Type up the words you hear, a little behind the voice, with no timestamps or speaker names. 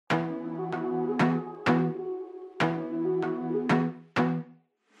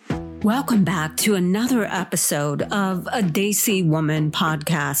Welcome back to another episode of a Desi Woman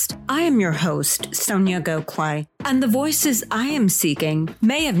podcast. I am your host, Soniya Gokhale, and the voices I am seeking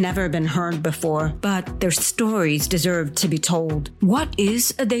may have never been heard before, but their stories deserve to be told. What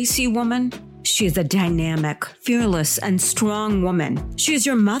is a Desi woman? She is a dynamic, fearless, and strong woman. She is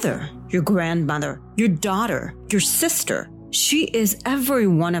your mother, your grandmother, your daughter, your sister. She is every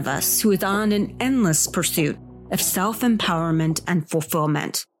one of us who is on an endless pursuit of self-empowerment and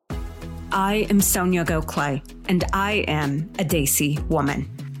fulfillment. I am Soniya Gokhale, and I am a Desi woman.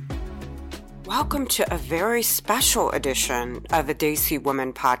 Welcome to a very special edition of the Desi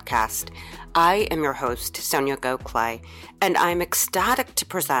Woman podcast. I am your host, Soniya Gokhale, and I'm ecstatic to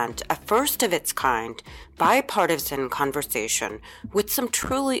present a first-of-its-kind, bipartisan conversation with some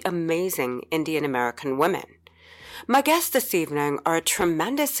truly amazing Indian American women. My guests this evening are a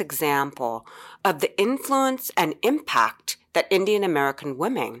tremendous example of the influence and impact that Indian American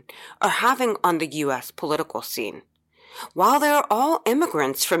women are having on the U.S. political scene. While they are all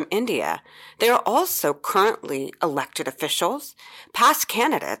immigrants from India, they are also currently elected officials, past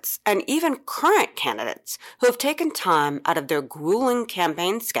candidates, and even current candidates who have taken time out of their grueling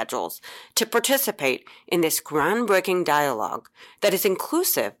campaign schedules to participate in this groundbreaking dialogue that is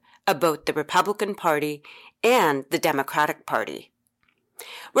inclusive of both the Republican Party and the Democratic Party.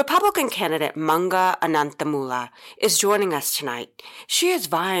 Republican candidate Manga Ananthamula is joining us tonight. She is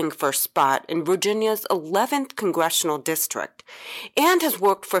vying for a spot in Virginia's 11th congressional district and has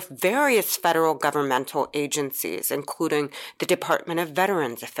worked for various federal governmental agencies, including the Department of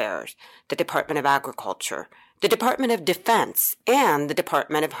Veterans Affairs, the Department of Agriculture, the Department of Defense, and the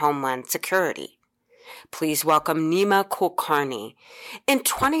Department of Homeland Security. Please welcome Nima Kulkarni. In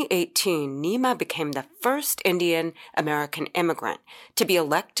 2018, Nima became the first Indian American immigrant to be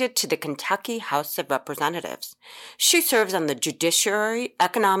elected to the Kentucky House of Representatives. She serves on the Judiciary,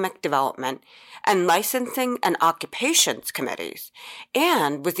 Economic Development, and Licensing and Occupations Committees,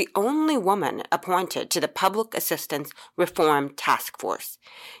 and was the only woman appointed to the Public Assistance Reform Task Force.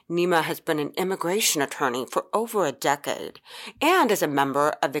 Nima has been an immigration attorney for over a decade and is a member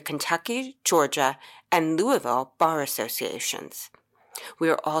of the Kentucky, Georgia, and Louisville Bar Associations. We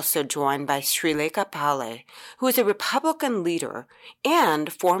are also joined by Srilekha Pale, who is a Republican leader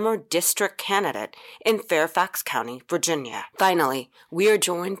and former district candidate in Fairfax County, Virginia. Finally, we are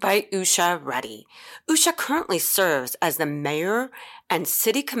joined by Usha Reddy. Usha currently serves as the mayor and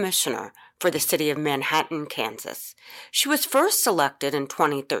city commissioner for the city of Manhattan, Kansas. She was first elected in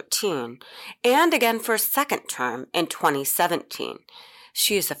 2013 and again for a second term in 2017.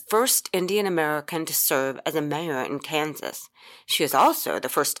 She is the first Indian American to serve as a mayor in Kansas. She is also the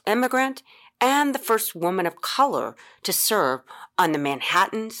first immigrant and the first woman of color to serve on the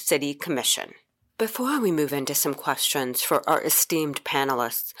Manhattan City Commission. Before we move into some questions for our esteemed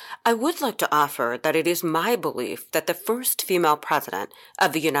panelists, I would like to offer that it is my belief that the first female president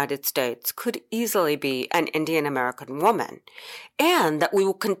of the United States could easily be an Indian American woman, and that we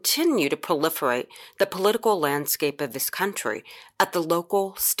will continue to proliferate the political landscape of this country at the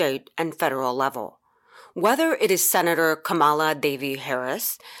local, state, and federal level. Whether it is Senator Kamala Devi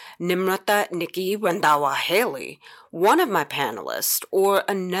Harris, Nimrata Nikki Randhawa Haley, one of my panelists, or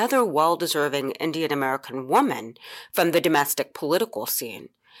another well-deserving Indian American woman from the domestic political scene,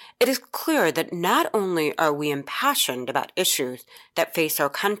 it is clear that not only are we impassioned about issues that face our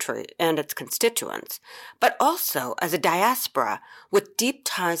country and its constituents, but also as a diaspora with deep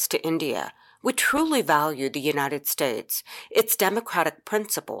ties to India, we truly value the United States, its democratic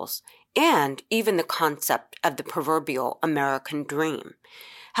principles, and even the concept of the proverbial American dream.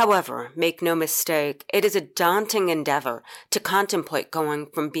 However, make no mistake, it is a daunting endeavor to contemplate going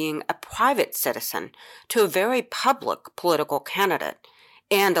from being a private citizen to a very public political candidate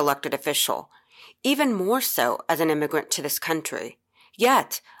and elected official, even more so as an immigrant to this country.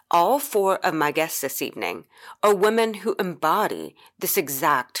 Yet, all four of my guests this evening are women who embody this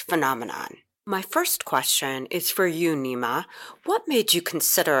exact phenomenon. My first question is for you, Nima. What made you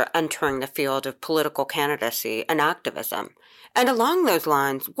consider entering the field of political candidacy and activism? And along those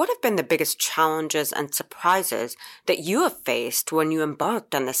lines, what have been the biggest challenges and surprises that you have faced when you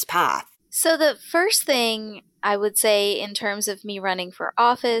embarked on this path? So the first thing I would say in terms of me running for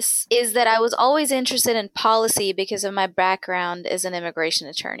office is that I was always interested in policy because of my background as an immigration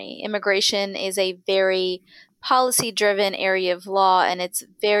attorney. Immigration is a very policy-driven area of law, and it's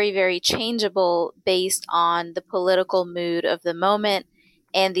very, very changeable based on the political mood of the moment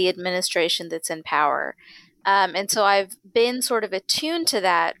and the administration that's in power. And so I've been sort of attuned to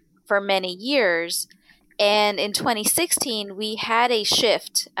that for many years. And in 2016, we had a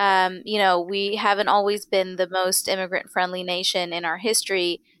shift. We haven't always been the most immigrant-friendly nation in our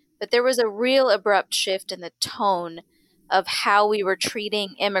history, but there was a real abrupt shift in the tone of how we were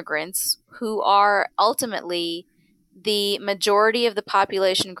treating immigrants, who are ultimately the majority of the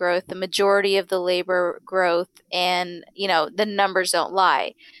population growth, the majority of the labor growth, and, the numbers don't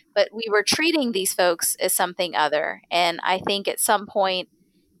lie. But we were treating these folks as something other. And I think at some point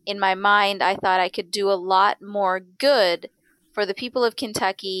in my mind, I thought I could do a lot more good for the people of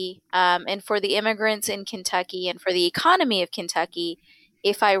Kentucky, and for the immigrants in Kentucky, and for the economy of Kentucky,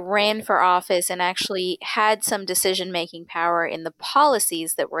 if I ran for office and actually had some decision-making power in the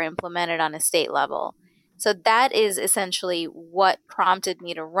policies that were implemented on a state level. So that is essentially what prompted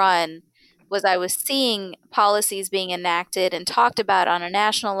me to run. Was I was seeing policies being enacted and talked about on a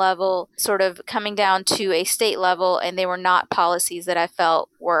national level, sort of coming down to a state level, and they were not policies that I felt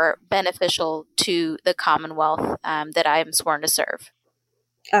were beneficial to the Commonwealth that I am sworn to serve.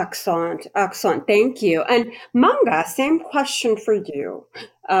 Excellent. Excellent. Thank you. And Manga, same question for you.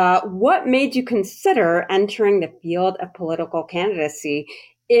 What made you consider entering the field of political candidacy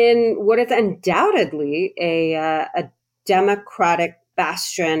in what is undoubtedly a Democratic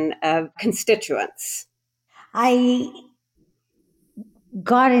bastion of constituents? I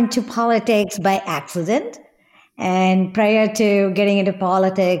got into politics by accident. And prior to getting into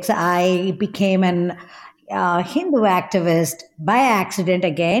politics, I became an Hindu activist by accident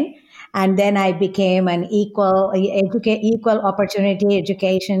again. And then I became an equal opportunity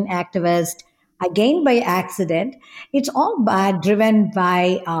education activist again by accident. It's all driven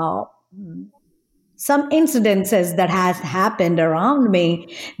by some incidences that has happened around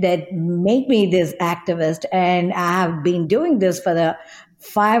me that make me this activist. And I have been doing this for the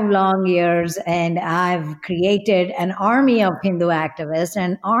 5 long years, and I've created an army of Hindu activists,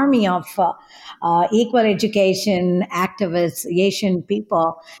 an army of equal education activists, Asian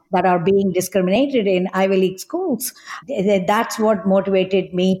people that are being discriminated in Ivy League schools. That's what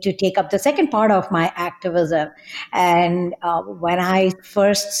motivated me to take up the second part of my activism. And when I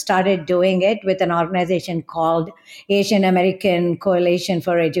first started doing it with an organization called Asian American Coalition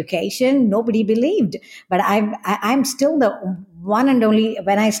for Education, nobody believed. But I'm still the one and only.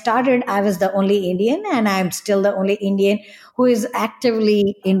 When I started, I was the only Indian, and I'm still the only Indian who is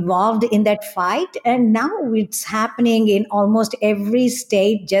actively involved in that fight. And now it's happening in almost every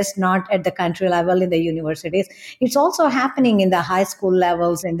state, just not at the country level in the universities. It's also happening in the high school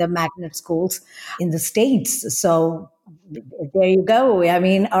levels, in the magnet schools in the states. So there you go. I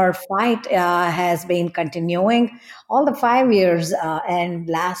mean, our fight has been continuing all the 5 years. And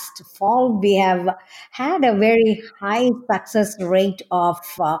last fall, we have had a very high success rate of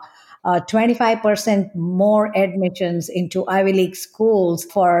 25% more admissions into Ivy League schools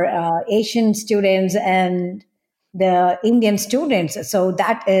for Asian students and the Indian students. So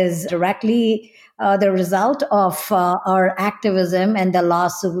that is directly the result of our activism and the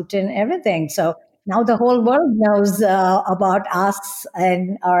lawsuit and everything. So now the whole world knows about us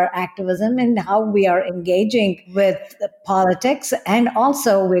and our activism and how we are engaging with politics and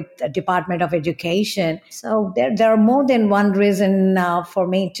also with the Department of Education. So there are more than one reason for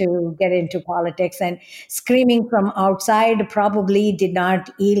me to get into politics, and screaming from outside probably did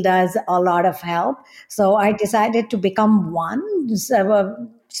not yield us a lot of help. So I decided to become one.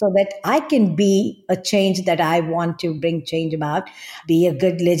 So that I can be a change that I want to bring change about, be a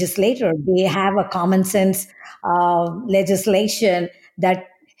good legislator, have a common sense legislation that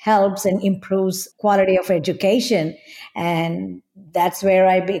helps and improves quality of education. And that's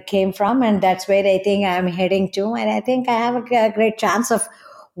where came from, and that's where I think I'm heading to. And I think I have a great chance of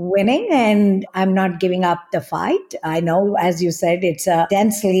winning, and I'm not giving up the fight. I know, as you said, it's a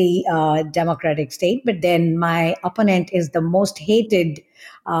densely democratic state, but then my opponent is the most hated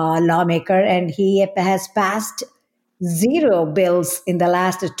lawmaker, and he has passed 0 bills in the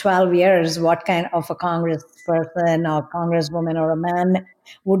last 12 years. What kind of a congressperson or congresswoman or a man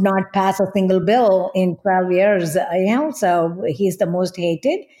would not pass a single bill in 12 years? So he's the most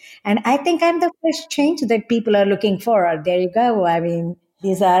hated. And I think I'm the first change that people are looking for. There you go. I mean,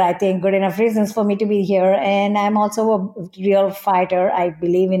 these are, I think, good enough reasons for me to be here. And I'm also a real fighter. I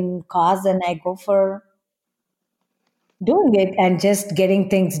believe in cause, and I go for doing it and just getting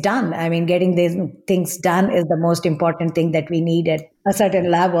things done. I mean, getting these things done is the most important thing that we need at a certain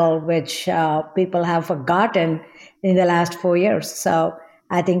level, which people have forgotten in the last 4 years. So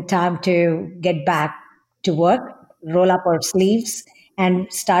I think time to get back to work, roll up our sleeves,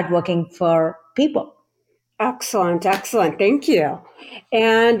 and start working for people. Excellent. Excellent. Thank you.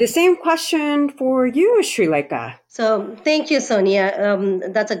 And the same question for you, Sri Lanka. So thank you, Sonia.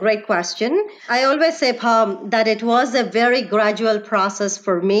 That's a great question. I always say, that it was a very gradual process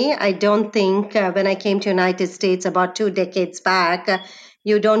for me. I don't think when I came to United States about 2 decades back,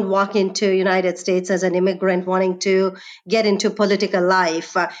 you don't walk into United States as an immigrant wanting to get into political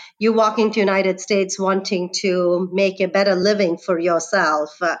life. You walk into United States wanting to make a better living for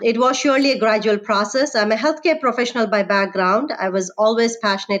yourself. It was surely a gradual process. I'm a healthcare professional by background. I was always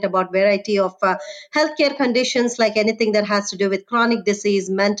passionate about variety of healthcare conditions, like anything that has to do with chronic disease,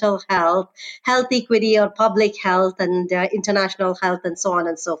 mental health, health equity or public health, and international health, and so on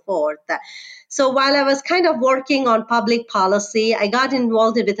and so forth. So while I was kind of working on public policy, I got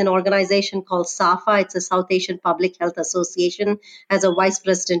involved with an organization called SAFA. It's a South Asian Public Health Association, as a vice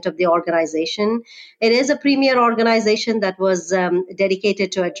president of the organization. It is a premier organization that was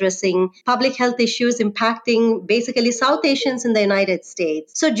dedicated to addressing public health issues impacting basically South Asians in the United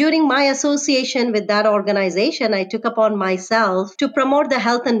States. So during my association with that organization, I took upon myself to promote the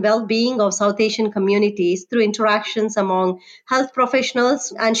health and well-being of South Asian communities through interactions among health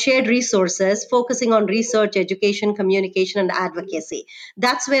professionals and shared resources, focusing on research, education, communication, and advocacy.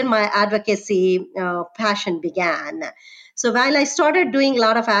 That's where my advocacy passion began. So while I started doing a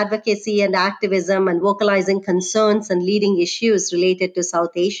lot of advocacy and activism and vocalizing concerns and leading issues related to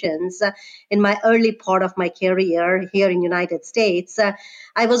South Asians in my early part of my career here in United States,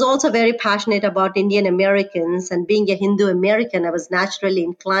 I was also very passionate about Indian Americans, and being a Hindu American, I was naturally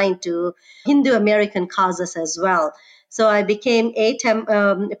inclined to Hindu American causes as well. So I became a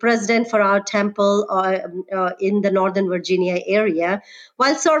president for our temple in the Northern Virginia area.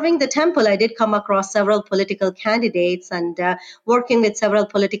 While serving the temple, I did come across several political candidates and working with several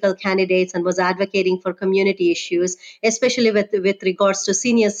political candidates, and was advocating for community issues, especially with regards to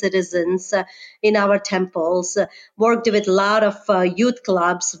senior citizens in our temples. Worked with a lot of youth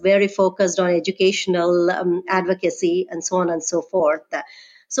clubs, very focused on educational advocacy, and so on and so forth.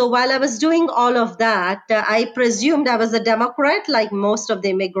 So while I was doing all of that, I presumed I was a Democrat, like most of the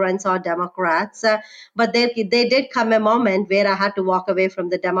immigrants are Democrats. But they did come a moment where I had to walk away from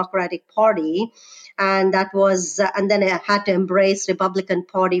the Democratic Party. And then I had to embrace Republican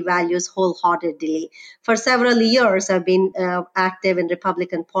Party values wholeheartedly. For several years, I've been active in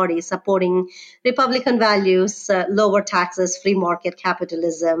Republican Party, supporting Republican values, lower taxes, free market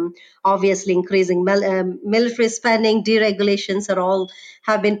capitalism, obviously increasing military spending, deregulations are all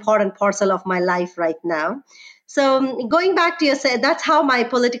have been part and parcel of my life right now. So going back to your say, that's how my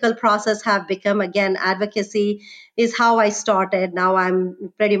political process have become. Again, advocacy is how I started. Now I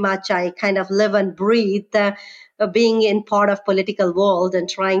kind of live and breathe being in part of political world and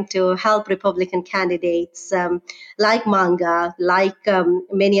trying to help Republican candidates like Manga, like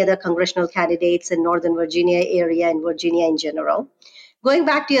many other congressional candidates in Northern Virginia area and Virginia in general. Going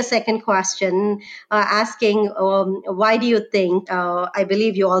back to your second question, asking why do you think? I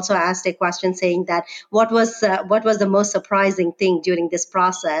believe you also asked a question saying that what was the most surprising thing during this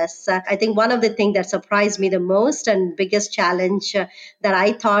process? I think one of the things that surprised me the most and biggest challenge that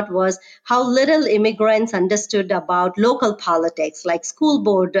I thought was how little immigrants understood about local politics, like school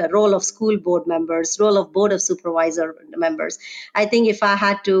board role of school board members, role of board of supervisor members. I think if I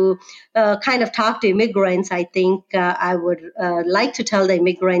had to kind of talk to immigrants, I think I would like to tell the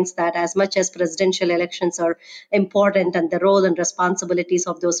immigrants that as much as presidential elections are important and the role and responsibilities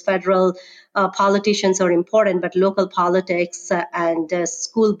of those federal politicians are important, but local politics and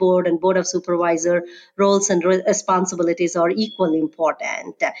school board and board of supervisor roles and responsibilities are equally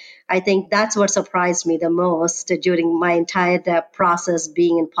important. I think that's what surprised me the most during my entire process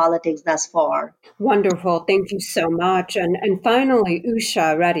being in politics thus far. Wonderful. Thank you so much. And finally,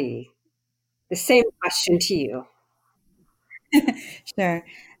 Usha Reddy, the same question to you. Sure.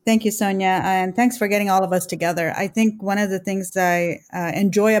 Thank you, Sonia. And thanks for getting all of us together. I think one of the things that I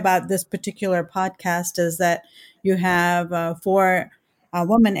enjoy about this particular podcast is that you have four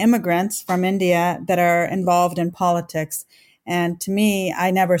women immigrants from India that are involved in politics. And to me,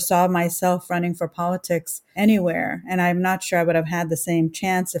 I never saw myself running for politics anywhere. And I'm not sure I would have had the same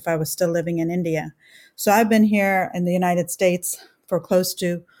chance if I was still living in India. So I've been here in the United States for close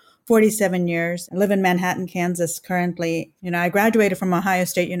to 47 years. I live in Manhattan, Kansas currently. I graduated from Ohio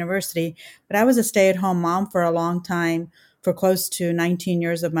State University, but I was a stay-at-home mom for a long time, for close to 19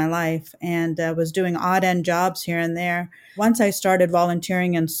 years of my life, and was doing odd end jobs here and there. Once I started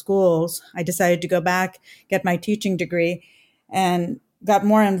volunteering in schools, I decided to go back, get my teaching degree, and got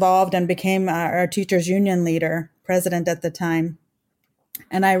more involved and became our teachers union leader, president at the time.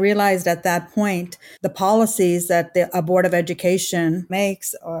 And I realized at that point, the policies that a Board of Education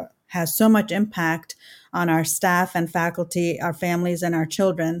makes has so much impact on our staff and faculty, our families, and our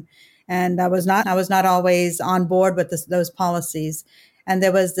children. And I was not always on board with those policies. And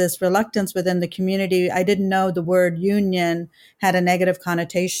there was this reluctance within the community. I didn't know the word union had a negative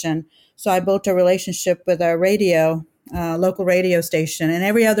connotation. So I built a relationship with a local radio station. And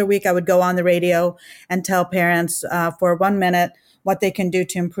every other week I would go on the radio and tell parents for 1 minute what they can do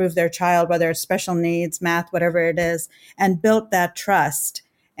to improve their child, whether it's special needs, math, whatever it is, and built that trust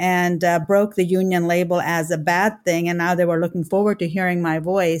and broke the union label as a bad thing. And now they were looking forward to hearing my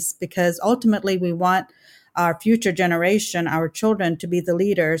voice, because ultimately we want our future generation, our children, to be the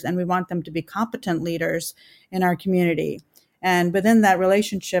leaders, and we want them to be competent leaders in our community. And within that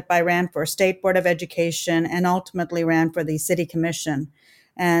relationship, I ran for State Board of Education and ultimately ran for the City Commission.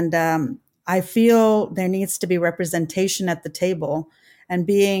 And I feel there needs to be representation at the table. And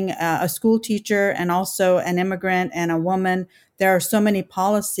being a school teacher and also an immigrant and a woman, there are so many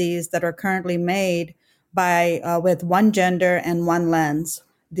policies that are currently made with one gender and one lens.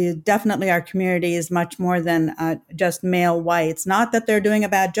 Definitely our community is much more than just male whites. Not that they're doing a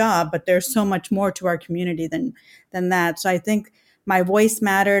bad job, but there's so much more to our community than that. So I think my voice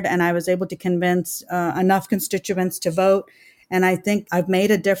mattered, and I was able to convince enough constituents to vote. And I think I've made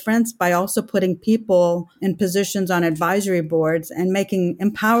a difference by also putting people in positions on advisory boards and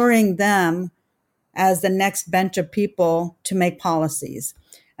empowering them as the next bench of people to make policies.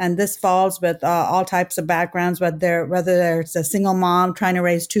 And this falls with all types of backgrounds, whether it's a single mom trying to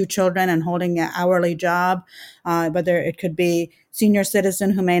raise 2 children and holding an hourly job, whether it could be senior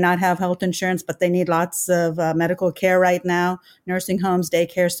citizen who may not have health insurance, but they need lots of medical care right now, nursing homes,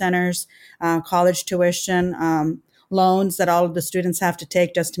 daycare centers, college tuition, loans that all of the students have to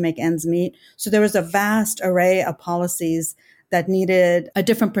take just to make ends meet. So there was a vast array of policies that needed a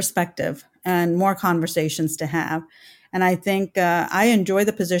different perspective and more conversations to have. And I think I enjoy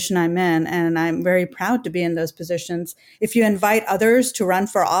the position I'm in, and I'm very proud to be in those positions. If you invite others to run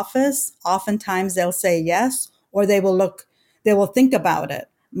for office, oftentimes they'll say yes, or they will think about it.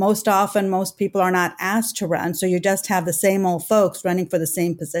 Most often, most people are not asked to run. So you just have the same old folks running for the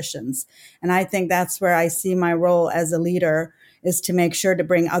same positions. And I think that's where I see my role as a leader, is to make sure to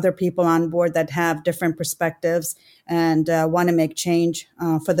bring other people on board that have different perspectives and want to make change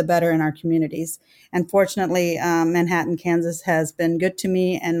for the better in our communities. And fortunately, Manhattan, Kansas has been good to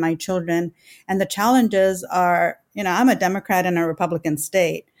me and my children. And the challenges are, I'm a Democrat in a Republican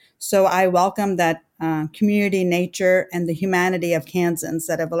state. So I welcome that community nature and the humanity of Kansans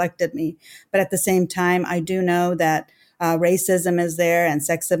that have elected me. But at the same time, I do know that racism is there and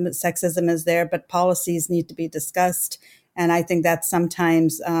sexism is there, but policies need to be discussed. And I think that's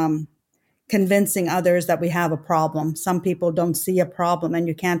sometimes convincing others that we have a problem. Some people don't see a problem, and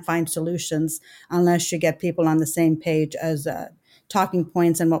you can't find solutions unless you get people on the same page as talking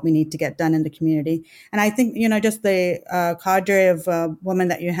points and what we need to get done in the community. And I think, just the cadre of women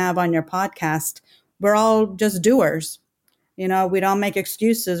that you have on your podcast, we're all just doers. We don't make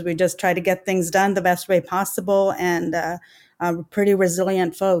excuses. We just try to get things done the best way possible, and pretty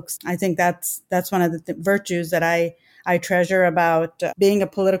resilient folks. I think that's one of the virtues that I treasure about being a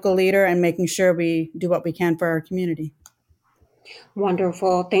political leader and making sure we do what we can for our community.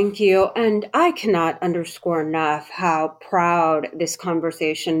 Wonderful. Thank you. And I cannot underscore enough how proud this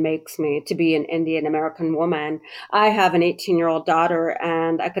conversation makes me to be an Indian American woman. I have an 18-year-old daughter,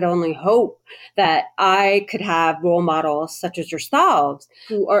 and I could only hope that I could have role models such as yourselves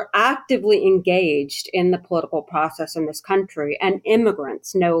who are actively engaged in the political process in this country, and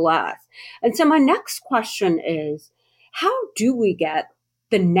immigrants, no less. And so my next question is, how do we get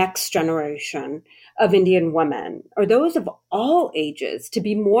the next generation of Indian women, or those of all ages, to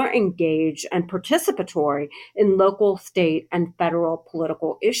be more engaged and participatory in local, state, and federal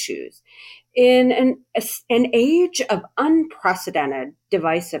political issues? In an age of unprecedented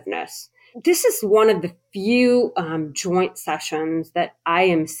divisiveness, this is one of the few joint sessions that I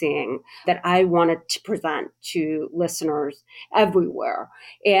am seeing that I wanted to present to listeners everywhere.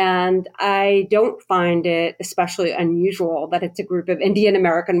 And I don't find it especially unusual that it's a group of Indian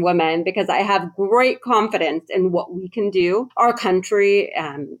American women, because I have great confidence in what we can do. Our country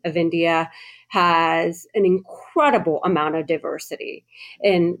of India has an incredible amount of diversity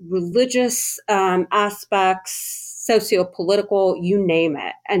in religious aspects, socio-political, you name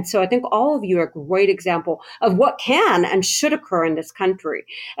it. And so I think all of you are a great example of what can and should occur in this country.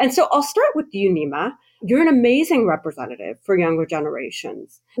 And so I'll start with you, Nima. You're an amazing representative for younger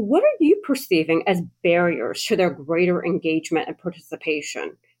generations. What are you perceiving as barriers to their greater engagement and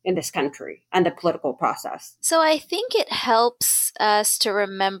participation in this country and the political process? So I think it helps us to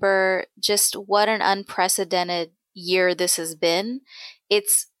remember just what an unprecedented year this has been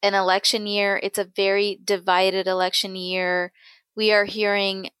It's an election year. It's a very divided election year. We are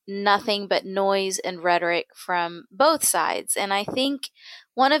hearing nothing but noise and rhetoric from both sides. And I think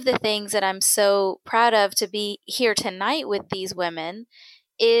one of the things that I'm so proud of to be here tonight with these women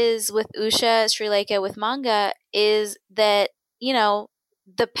is with Usha, Sri Lanka, with Manga, is that,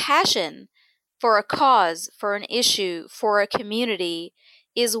 the passion for a cause, for an issue, for a community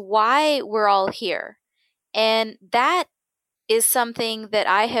is why we're all here. And that is something that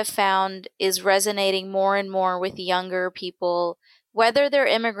I have found is resonating more and more with younger people, whether they're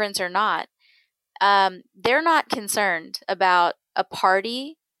immigrants or not. They're not concerned about a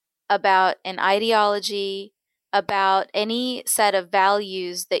party, about an ideology, about any set of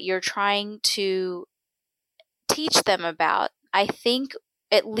values that you're trying to teach them about. I think,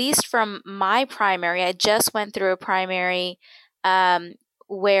 at least from my primary, I just went through a primary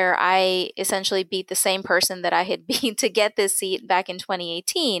where I essentially beat the same person that I had beat to get this seat back in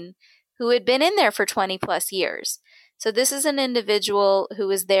 2018, who had been in there for 20 plus years. So this is an individual who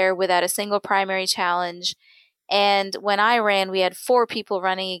was there without a single primary challenge. And when I ran, we had 4 people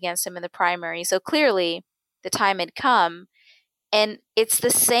running against him in the primary. So clearly the time had come. And it's the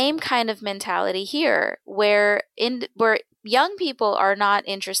same kind of mentality here where young people are not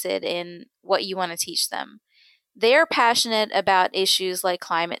interested in what you want to teach them. They're passionate about issues like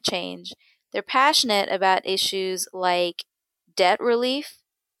climate change. They're passionate about issues like debt relief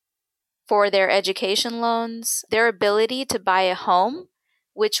for their education loans, their ability to buy a home,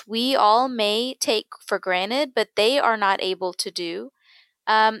 which we all may take for granted, but they are not able to do.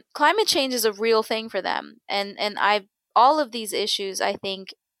 Climate change is a real thing for them. And all of these issues, I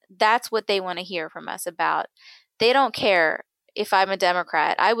think that's what they want to hear from us about. They don't care if I'm a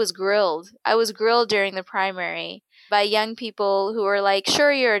Democrat. I was grilled during the primary by young people who were like,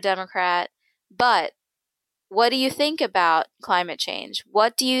 sure, you're a Democrat, but what do you think about climate change?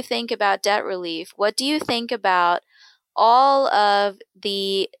 What do you think about debt relief? What do you think about all of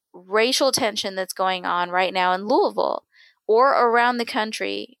the racial tension that's going on right now in Louisville or around the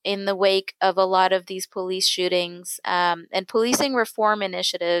country in the wake of a lot of these police shootings and policing reform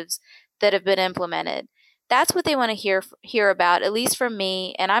initiatives that have been implemented? That's what they want to hear about, at least from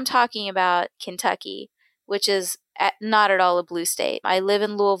me. And I'm talking about Kentucky, which is not at all a blue state. I live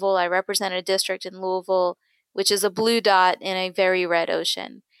in Louisville. I represent a district in Louisville, which is a blue dot in a very red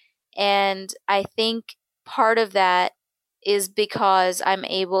ocean. And I think part of that is because I'm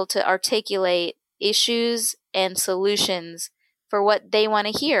able to articulate issues and solutions for what they want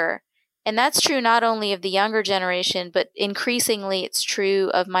to hear. And that's true not only of the younger generation, but increasingly it's true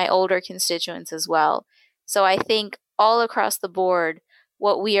of my older constituents as well. So I think all across the board,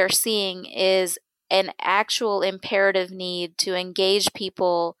 what we are seeing is an actual imperative need to engage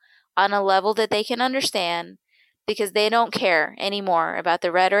people on a level that they can understand, because they don't care anymore about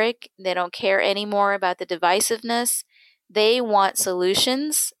the rhetoric. They don't care anymore about the divisiveness. They want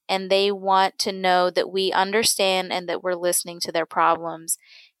solutions, and they want to know that we understand and that we're listening to their problems.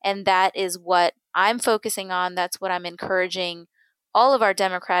 And that is what I'm focusing on. That's what I'm encouraging all of our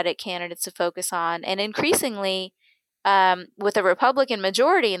Democratic candidates to focus on. And increasingly, with a Republican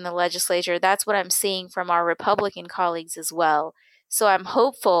majority in the legislature, that's what I'm seeing from our Republican colleagues as well. So I'm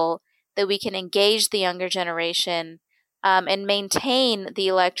hopeful that we can engage the younger generation and maintain the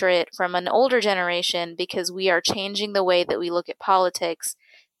electorate from an older generation, because we are changing the way that we look at politics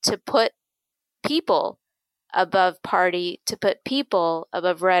to put people above party, to put people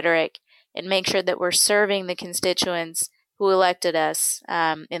above rhetoric, and make sure that we're serving the constituents who elected us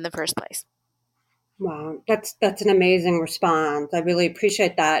in the first place. Wow, that's an amazing response. I really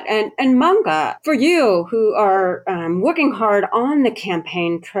appreciate that. And Manga, for you who are working hard on the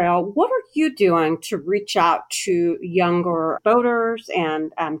campaign trail, what are you doing to reach out to younger voters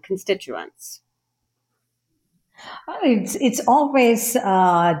and constituents? It's always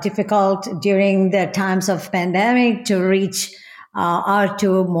difficult during the times of pandemic to reach out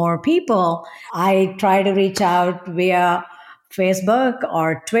to more people. I try to reach out via Facebook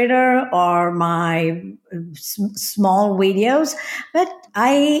or Twitter or my small videos. But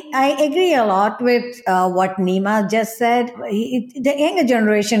I agree a lot with what Nima just said. The younger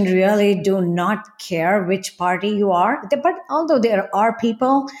generation really do not care which party you are. But although there are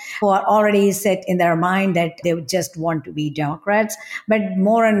people who are already set in their mind that they just want to be Democrats, but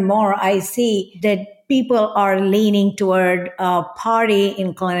more and more I see that people are leaning toward party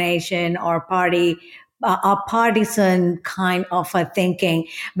inclination or a partisan kind of a thinking.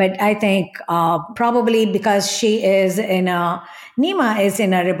 But I think probably because Nima is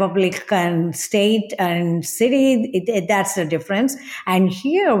in a Republican state and city, that's the difference. And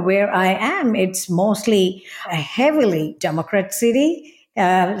here where I am, it's mostly a heavily Democrat city.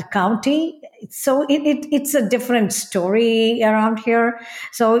 county. So it's a different story around here.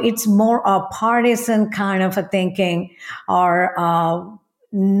 So it's more a partisan kind of a thinking, or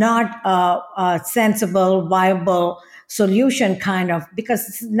not a sensible, viable solution kind of,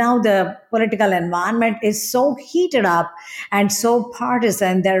 because now the political environment is so heated up and so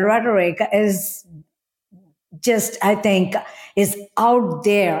partisan. The rhetoric is just, I think, is out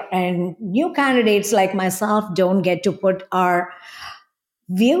there, and new candidates like myself don't get to put our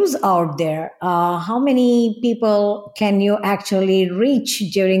views out there. How many people can you actually reach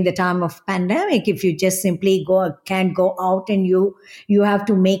during the time of pandemic if you just simply can't go out, and you have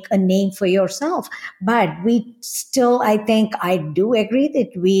to make a name for yourself? But we still, I think, I do agree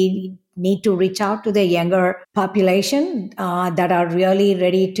that we need to reach out to the younger population that are really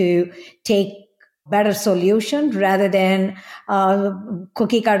ready to take better solution rather than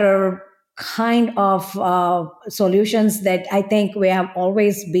cookie cutter kind of solutions that I think we have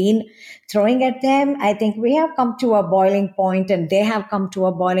always been throwing at them. I think we have come to a boiling point, and they have come to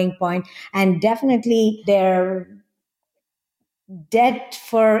a boiling point, and definitely their debt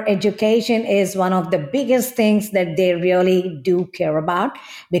for education is one of the biggest things that they really do care about,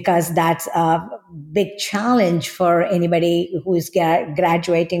 because that's a big challenge for anybody who is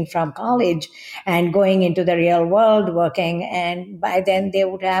graduating from college and going into the real world working. And by then they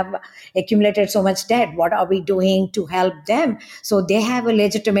would have accumulated so much debt. What are we doing to help them? So they have a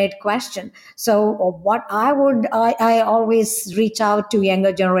legitimate question. So what I always reach out to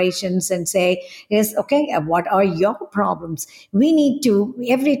younger generations and say is, okay, what are your problems? We need to,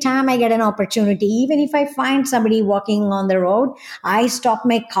 every time I get an opportunity, even if I find somebody walking on the road, I stop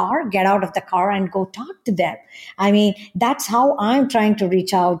my car, get out of the car, and go talk to them. I mean, that's how I'm trying to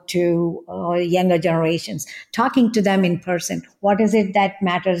reach out to younger generations, talking to them in person. What is it that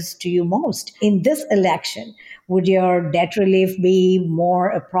matters to you most in this election? Would your debt relief be more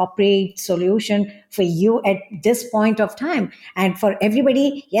appropriate solution for you at this point of time? And for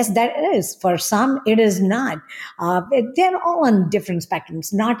everybody, yes, that is. For some, it is not. They're all on different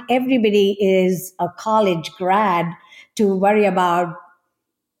spectrums. Not everybody is a college grad to worry about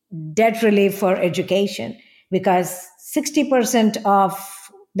debt relief for education, because 60% of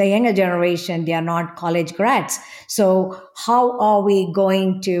the younger generation, they are not college grads. So how are we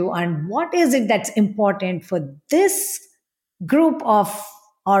going to, and what is it that's important for this group of,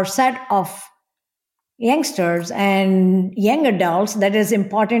 or set of youngsters and young adults, that is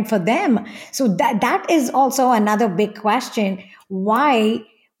important for them? So that is also another big question, why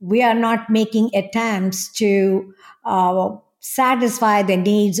we are not making attempts to satisfy the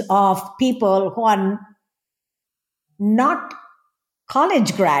needs of people who are not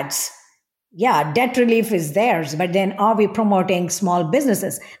college grads. Yeah, debt relief is theirs, but then are we promoting small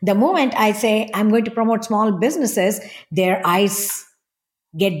businesses? The moment I say I'm going to promote small businesses, their eyes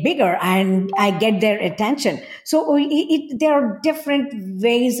get bigger and I get their attention. So there are different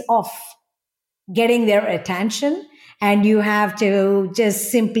ways of getting their attention, and you have to just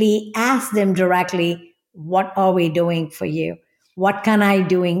simply ask them directly, what are we doing for you? What can I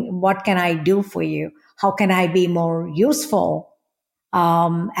do for you? How can I be more useful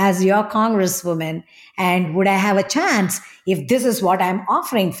as your congresswoman? And would I have a chance if this is what I'm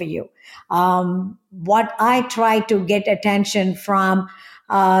offering for you? What I try to get attention from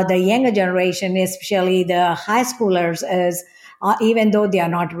the younger generation, especially the high schoolers, is even though they are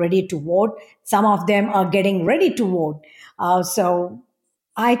not ready to vote, some of them are getting ready to vote. So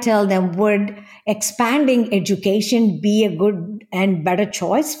I tell them, would expanding education be a good and better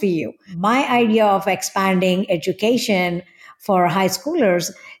choice for you? My idea of expanding education for high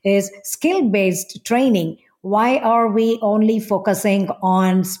schoolers is skill-based training. Why are we only focusing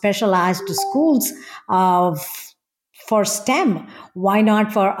on specialized schools for STEM? Why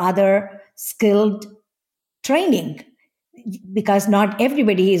not for other skilled training? Because not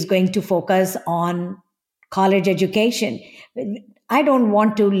everybody is going to focus on college education. I don't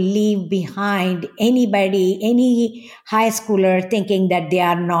want to leave behind anybody, any high schooler, thinking that they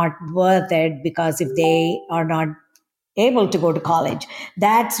are not worth it because if they are not able to go to college.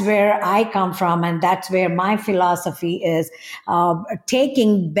 That's where I come from, and that's where my philosophy is,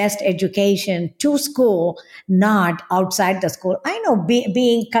 taking best education to school, not outside the school. I know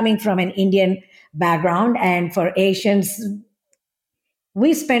being coming from an Indian background, and for Asians,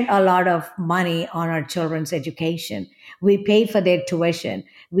 we spend a lot of money on our children's education. We pay for their tuition.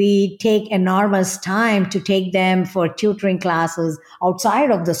 We take enormous time to take them for tutoring classes outside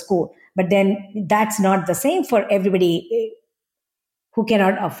of the school. But then that's not the same for everybody who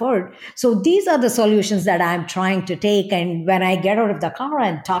cannot afford. So these are the solutions that I'm trying to take. And when I get out of the car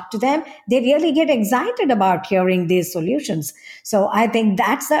and talk to them, they really get excited about hearing these solutions. So I think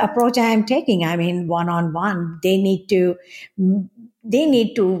that's the approach I am taking. I mean, one on one, they need to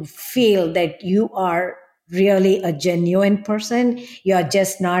feel that you are really a genuine person. You're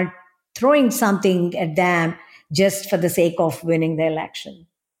just not throwing something at them just for the sake of winning the election.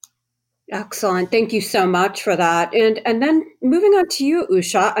 Excellent. Thank you so much for that. And then moving on to you,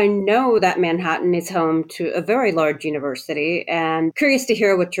 Usha, I know that Manhattan is home to a very large university, and curious to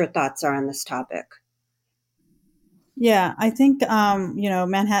hear what your thoughts are on this topic. Yeah, I think,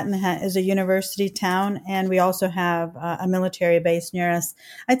 Manhattan is a university town, and we also have a military base near us.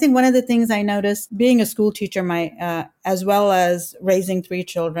 I think one of the things I noticed being a school teacher, as well as raising three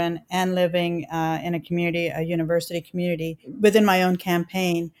children and living in a university community within my own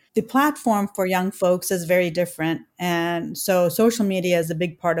campaign, the platform for young folks is very different. And so social media is a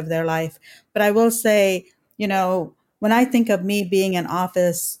big part of their life. But I will say, when I think of me being in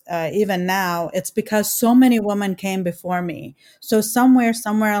office, even now, it's because so many women came before me. So somewhere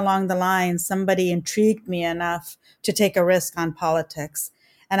along the line, somebody intrigued me enough to take a risk on politics.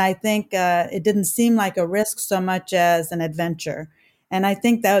 And I think it didn't seem like a risk so much as an adventure. And I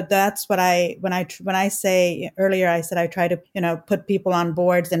think that's what when I say earlier, I said I try to, put people on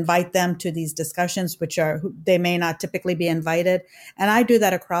boards, invite them to these discussions, they may not typically be invited. And I do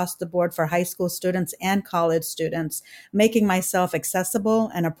that across the board for high school students and college students, making myself accessible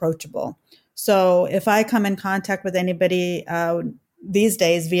and approachable. So if I come in contact with anybody these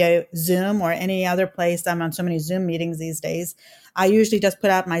days via Zoom or any other place, I'm on so many Zoom meetings these days, I usually just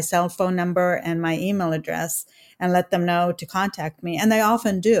put out my cell phone number and my email address and let them know to contact me. And they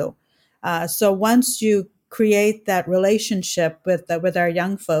often do. So once you create that relationship with our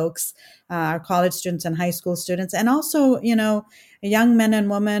young folks, our college students and high school students, and also, young men and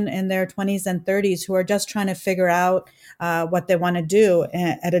women in their 20s and 30s who are just trying to figure out what they want to do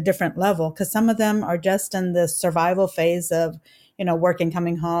at a different level. Because some of them are just in the survival phase of, working,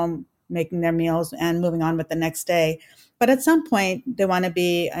 coming home, making their meals and moving on with the next day. But at some point, they want to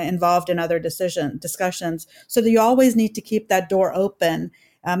be involved in other discussions. So that you always need to keep that door open,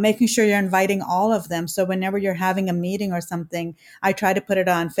 making sure you're inviting all of them. So whenever you're having a meeting or something, I try to put it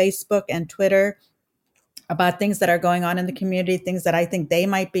on Facebook and Twitter about things that are going on in the community, things that I think they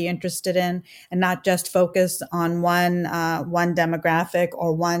might be interested in, and not just focus on one demographic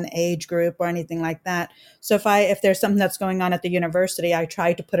or one age group or anything like that. So if there's something that's going on at the university, I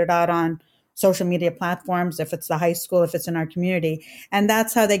try to put it out on social media platforms, if it's the high school, if it's in our community. And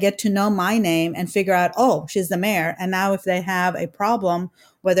that's how they get to know my name and figure out, oh, she's the mayor. And now if they have a problem,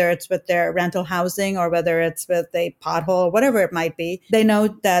 whether it's with their rental housing or whether it's with a pothole or whatever it might be, they know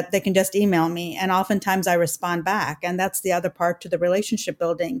that they can just email me. And oftentimes I respond back. And that's the other part to the relationship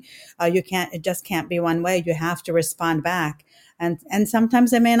building. It just can't be one way. You have to respond back. And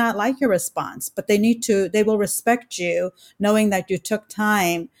sometimes they may not like your response, but they will respect you knowing that you took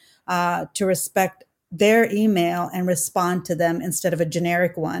time to respect their email and respond to them instead of a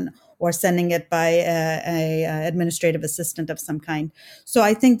generic one or sending it by a administrative assistant of some kind. So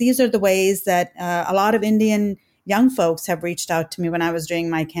I think these are the ways that a lot of Indian young folks have reached out to me when I was doing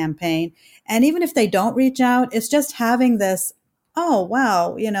my campaign. And even if they don't reach out, it's just having this, oh,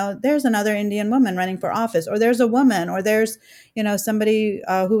 wow, there's another Indian woman running for office, or there's a woman, or there's, somebody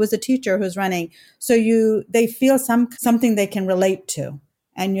who was a teacher who's running. So they feel something they can relate to.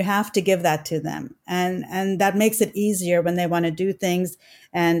 And you have to give that to them. And that makes it easier when they want to do things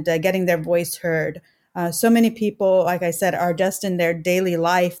and getting their voice heard. So many people, like I said, are just in their daily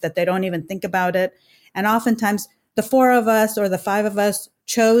life that they don't even think about it. And oftentimes the four of us or the five of us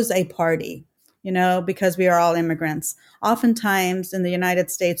chose a party, because we are all immigrants. Oftentimes in the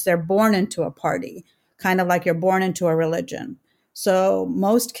United States, they're born into a party, kind of like you're born into a religion. So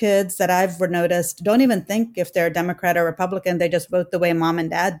most kids that I've noticed don't even think if they're Democrat or Republican. They just vote the way mom and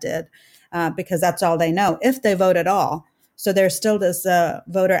dad did because that's all they know, if they vote at all. So there's still this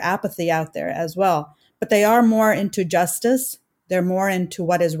voter apathy out there as well. But they are more into justice. They're more into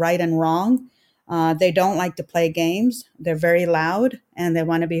what is right and wrong. They don't like to play games. They're very loud and they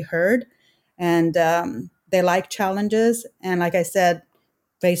want to be heard. And they like challenges. And like I said,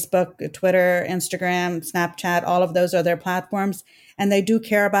 Facebook, Twitter, Instagram, Snapchat, all of those are their platforms. And they do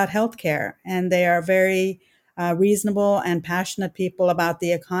care about healthcare. And they are very reasonable and passionate people about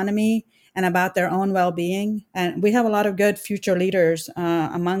the economy and about their own well-being. And we have a lot of good future leaders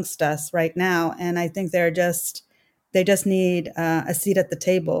amongst us right now. And I think they just need a seat at the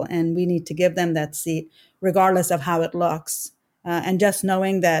table. And we need to give them that seat, regardless of how it looks. And just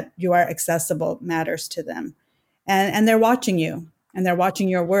knowing that you are accessible matters to them. And they're watching you. and they're watching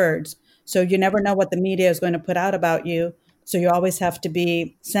your words. So you never know what the media is going to put out about you. So you always have to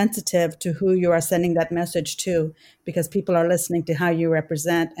be sensitive to who you are sending that message to, because people are listening to how you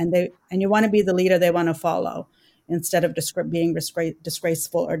represent, and you want to be the leader they want to follow instead of being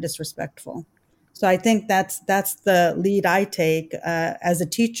disgraceful or disrespectful. So I think that's the lead I take as a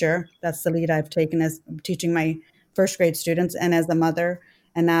teacher. That's the lead I've taken as teaching my first grade students, and as a mother,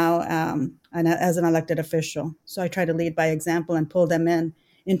 and now and as an elected official. So I try to lead by example and pull them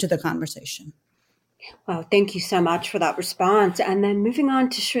into the conversation. Well, thank you so much for that response. And then moving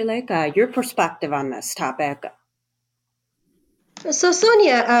on to Srileka, your perspective on this topic. So,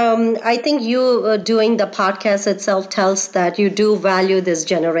 Sonia, I think you doing the podcast itself tells that you do value this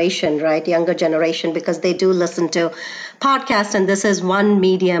generation, right? Younger generation, because they do listen to podcasts, and this is one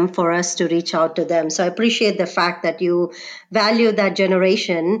medium for us to reach out to them. So, I appreciate the fact that you value that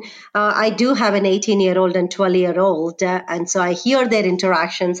generation. I do have an 18-year-old and 12-year-old, and so I hear their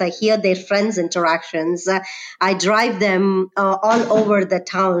interactions, I hear their friends' interactions. I drive them all over the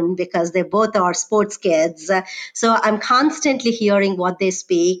town because they both are sports kids. So I'm constantly hearing what they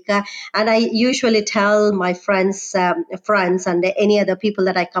speak, and I usually tell my friends and any other people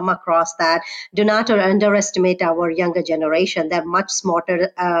that I come across that do not underestimate our younger generation. They're much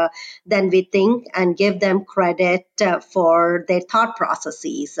smarter than we think, and give them credit for their thought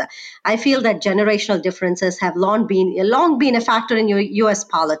processes. I feel that generational differences have long been a factor in U.S.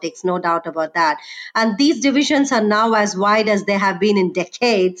 politics, no doubt about that. And these divisions are now as wide as they have been in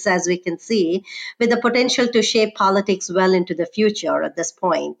decades, as we can see, with the potential to shape politics well into the future at this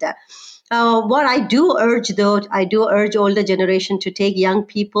point. What I do urge, though, I do urge older generation to take young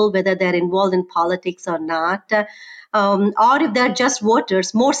people, whether they're involved in politics or not, or if they're just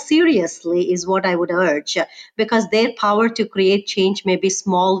voters, more seriously is what I would urge, because their power to create change may be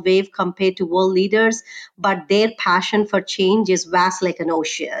small wave compared to world leaders, but their passion for change is vast like an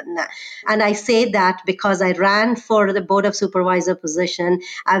ocean. And I say that because I ran for the board of supervisor position.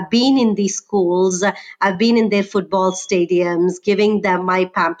 I've been in these schools, I've been in their football stadiums, giving them my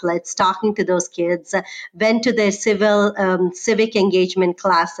pamphlets, talking to those kids, went to their civic engagement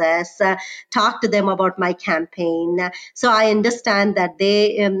classes, talked to them about my campaign. So I understand that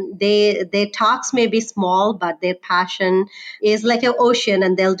their talks may be small, but their passion is like an ocean,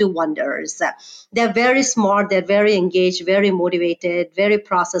 and they'll do wonders. They're very smart, they're very engaged, very motivated, very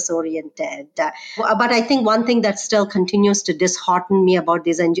process oriented. But I think one thing that still continues to dishearten me about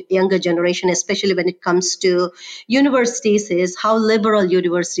this younger generation, especially when it comes to universities, is how liberal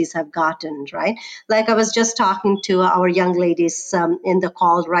universities have gotten, right? Like I was just talking to our young ladies in the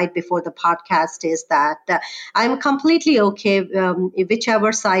call right before the podcast, is that I'm completely okay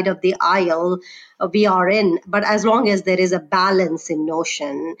whichever side of the aisle we are in, but as long as there is a balance in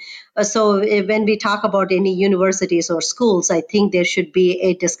notion. When we talk about any universities or schools, I think there should be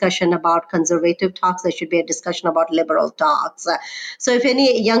a discussion about conservative talks, there should be a discussion about liberal talks. So if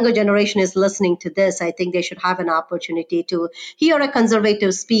any younger generation is listening to this, I think they should have an opportunity to hear a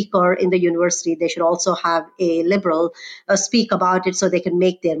conservative speaker in the university. They should also have a liberal speak about it, so they can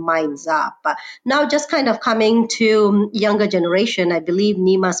make their minds up. Now, just kind of coming to younger generation, I believe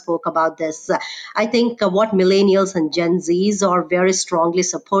Nima spoke about this. I think what millennials and Gen Zs are very strongly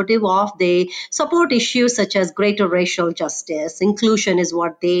supportive of, they support issues such as greater racial justice, inclusion is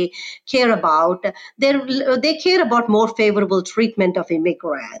what they care about. They care about more favorable treatment of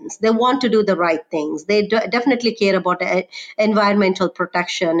immigrants. They want to do the right things. They definitely care about environmental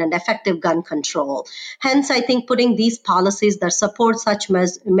protection and effective gun control. Hence, I think putting these policies that support such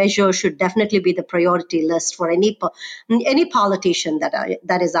measures should definitely be the priority list for any politician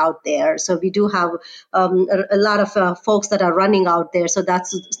that is out there. So we do have a lot of folks that are running out there. So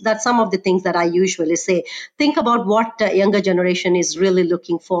that's some of the things that I usually say. Think about what the younger generation is really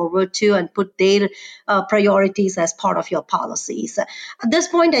looking forward to, and put their priorities as part of your policies. At this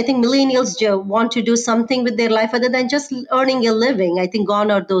point, I think millennials want to do something with their life other than just earning a living. I think gone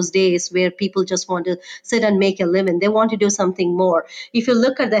are those days where people just want to sit and make a living. They want to do something more. If you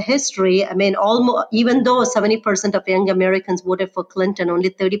look at the history, I mean, almost, even though 70% of young Americans voted for Clinton, only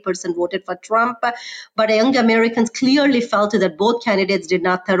 30% voted for Trump. But young Americans clearly felt that both candidates did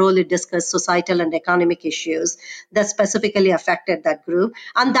not thoroughly discuss societal and economic issues that specifically affected that group.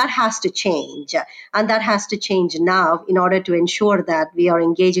 And that has to change. And that has to change now in order to ensure that we are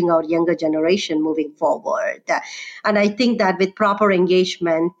engaging our younger generation moving forward. And I think that with proper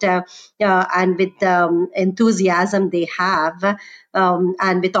engagement and with the enthusiasm they have,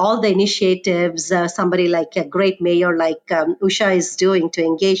 and with all the initiatives somebody like a great mayor like Usha is doing to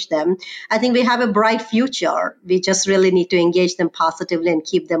engage them, I think we have a bright future. We just really need to engage them positively and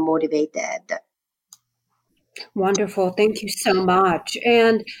keep them motivated. Wonderful. Thank you so much.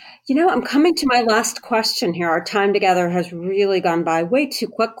 And, I'm coming to my last question here. Our time together has really gone by way too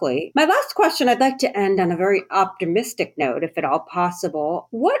quickly. My last question, I'd like to end on a very optimistic note, if at all possible.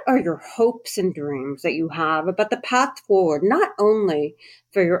 What are your hopes and dreams that you have about the path forward, not only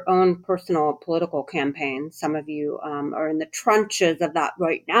for your own personal political campaign? Some of you are in the trenches of that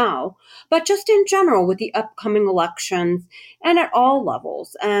right now, but just in general with the upcoming elections and at all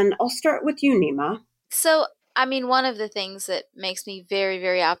levels. And I'll start with you, Nima. So, I mean, one of the things that makes me very,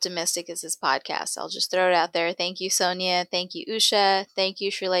 very optimistic is this podcast. I'll just throw it out there. Thank you, Sonia. Thank you, Usha. Thank you,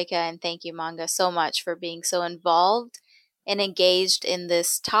 Srileka. And thank you, Manga, so much for being so involved and engaged in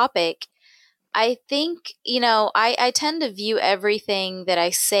this topic. I think, I tend to view everything that I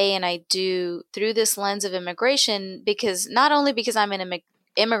say and I do through this lens of immigration, because not only because I'm an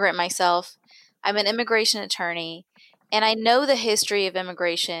immigrant myself, I'm an immigration attorney, and I know the history of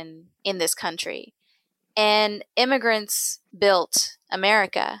immigration in this country. And immigrants built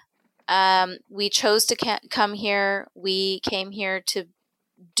America. We chose to come here. We came here to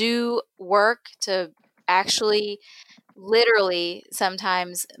do work, to actually, literally,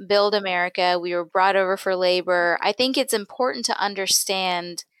 sometimes build America. We were brought over for labor. I think it's important to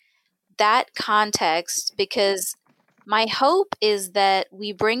understand that context, because my hope is that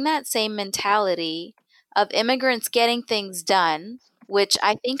we bring that same mentality of immigrants getting things done, which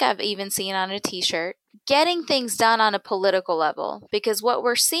I think I've even seen on a t-shirt, getting things done on a political level. Because what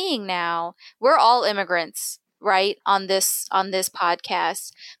we're seeing now, we're all immigrants, right, on this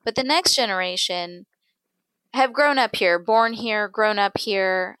podcast, but the next generation have grown up here, born here, grown up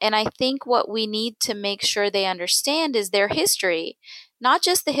here. And I think what we need to make sure they understand is their history, not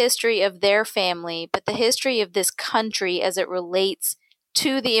just the history of their family, but the history of this country as it relates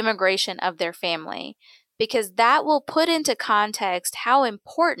to the immigration of their family, because that will put into context how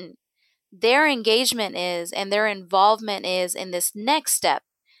important their engagement is and their involvement is in this next step,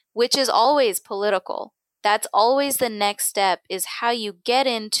 which is always political. That's always the next step, is how you get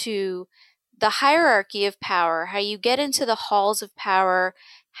into the hierarchy of power, how you get into the halls of power,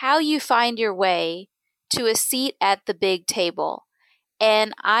 how you find your way to a seat at the big table.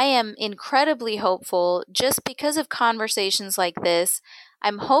 And I am incredibly hopeful, just because of conversations like this.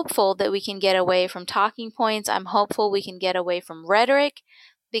 I'm hopeful that we can get away from talking points. I'm hopeful we can get away from rhetoric,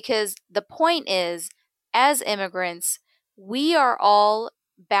 because the point is, as immigrants, we are all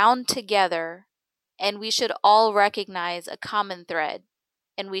bound together, and we should all recognize a common thread,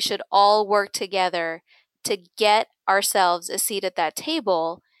 and we should all work together to get ourselves a seat at that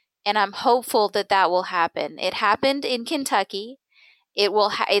table. And I'm hopeful that that will happen. It happened in Kentucky.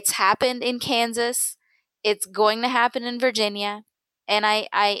 It's happened in Kansas. It's going to happen in Virginia. And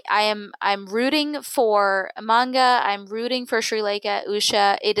I'm rooting for Manga. I'm rooting for Srileka,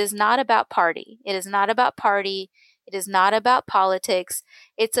 Usha. It is not about party. It is not about party. It is not about politics.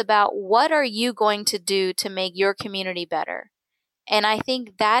 It's about, what are you going to do to make your community better? And I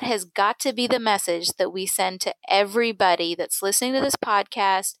think that has got to be the message that we send to everybody that's listening to this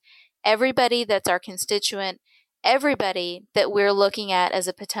podcast, everybody that's our constituent, everybody that we're looking at as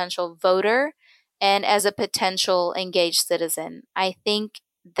a potential voter and as a potential engaged citizen. I think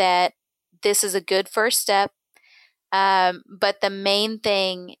that this is a good first step. But the main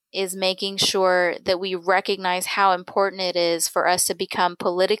thing is making sure that we recognize how important it is for us to become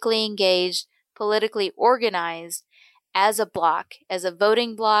politically engaged, politically organized, as a block, as a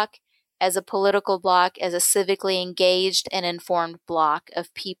voting block, as a political block, as a civically engaged and informed block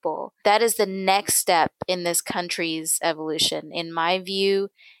of people. That is the next step in this country's evolution, in my view,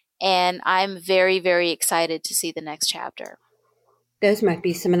 and I'm very, very excited to see the next chapter. Those might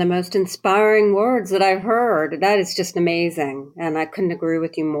be some of the most inspiring words that I've heard. That is just amazing, and I couldn't agree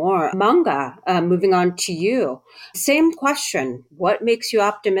with you more. Manga, moving on to you. Same question. What makes you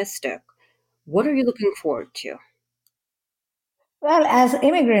optimistic? What are you looking forward to? Well, as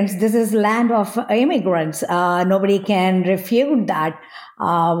immigrants, this is land of immigrants. Nobody can refute that.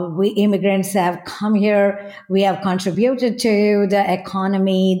 We immigrants have come here. We have contributed to the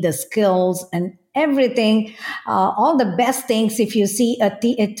economy, the skills, and everything. All the best things. If you see a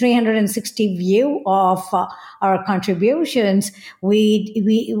 360 view of our contributions,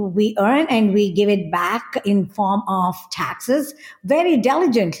 we earn and we give it back in form of taxes very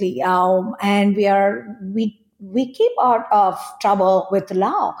diligently, and we keep out of trouble with the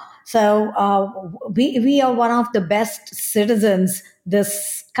law. So we are one of the best citizens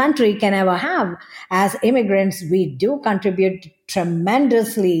this country can ever have. As immigrants, we do contribute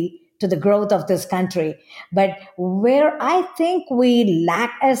tremendously to the growth of this country. But where I think we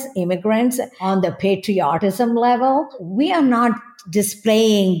lack as immigrants on the patriotism level, we are not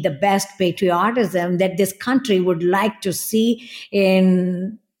displaying the best patriotism that this country would like to see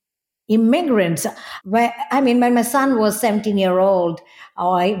in immigrants. When my son was 17-year-old,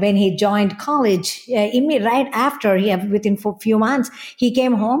 when he joined college, right after, within a few months, he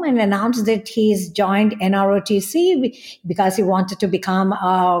came home and announced that he's joined NROTC because he wanted to become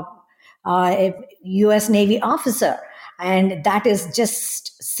a U.S. Navy officer. And that is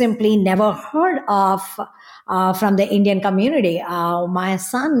just simply never heard of from the Indian community. My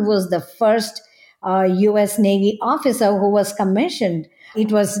son was the first U.S. Navy officer who was commissioned. It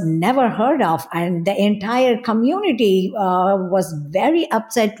was never heard of, and the entire community was very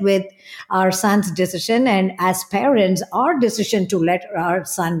upset with our son's decision, and as parents, our decision to let our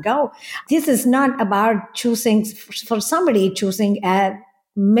son go. This is not about choosing for somebody choosing a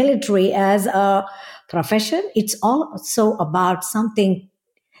military as a profession. It's also about something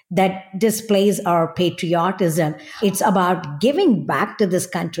that displays our patriotism. It's about giving back to this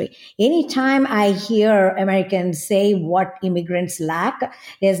country. Anytime I hear Americans say what immigrants lack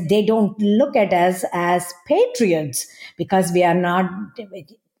is they don't look at us as patriots because we are not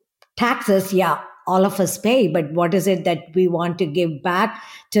taxes. Yeah, all of us pay, but what is it that we want to give back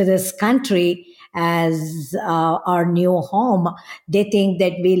to this country as our new home? They think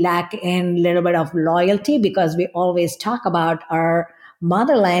that we lack in a little bit of loyalty because we always talk about our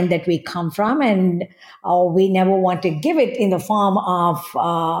motherland that we come from, and we never want to give it in the form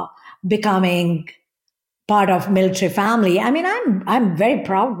of becoming part of military family. I mean, I'm very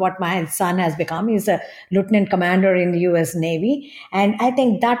proud what my son has become. He's a lieutenant commander in the U.S. Navy, and I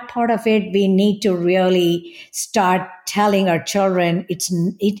think that part of it we need to really start telling our children.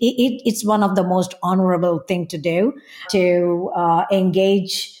 It's one of the most honorable thing to do to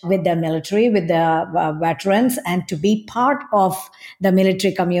engage with the military, with the veterans, and to be part of the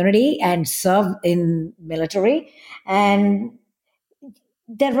military community and serve in military. And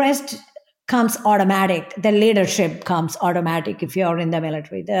the rest comes automatic. The leadership comes automatic if you're in the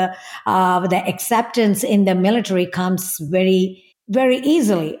military. The acceptance in the military comes very, very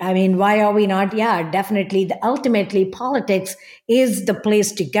easily. I mean, why are we not? Yeah, definitely. Ultimately, politics is the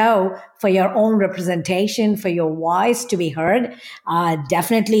place to go for your own representation, for your voice to be heard.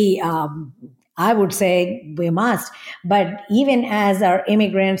 Definitely. I would say we must. But even as our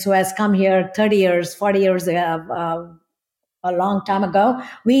immigrants who has come here 30 years, 40 years a long time ago,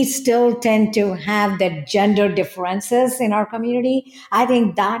 we still tend to have that gender differences in our community. I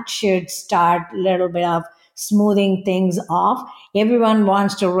think that should start a little bit of smoothing things off. Everyone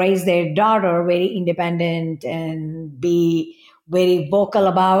wants to raise their daughter very independent and be very vocal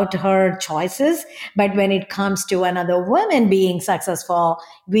about her choices. But when it comes to another woman being successful,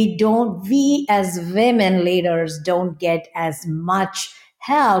 we as women leaders don't get as much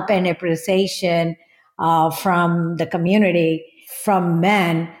help and appreciation from the community, from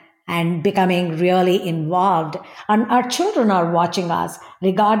men, and becoming really involved. And our children are watching us,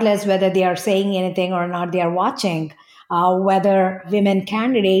 regardless whether they are saying anything or not, they are watching. Whether women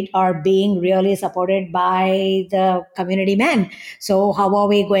candidates are being really supported by the community men. So how are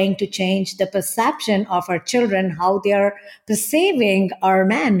we going to change the perception of our children, how they are perceiving our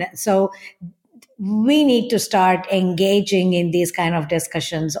men? So we need to start engaging in these kind of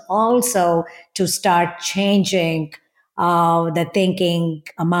discussions also to start changing the thinking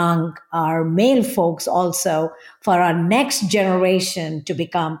among our male folks also for our next generation to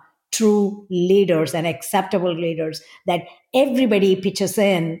become true leaders and acceptable leaders, that everybody pitches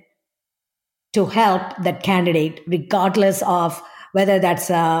in to help that candidate, regardless of whether that's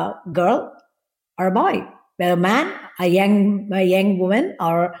a girl or a boy, a man, a young woman,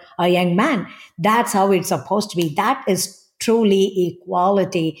 or a young man. That's how it's supposed to be. That is truly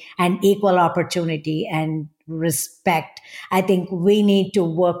equality and equal opportunity and respect. I think we need to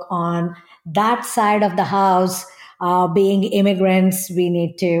work on that side of the house. Being immigrants, we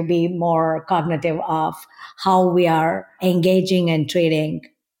need to be more cognitive of how we are engaging and treating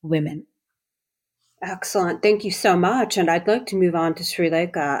women. Excellent. Thank you so much. And I'd like to move on to Sri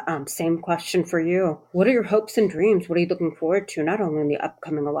Lanka. Same question for you. What are your hopes and dreams? What are you looking forward to, not only in the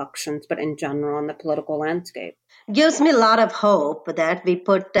upcoming elections, but in general in the political landscape? Gives me a lot of hope that we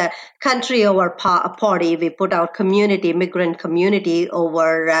put country over party. We put our community, immigrant community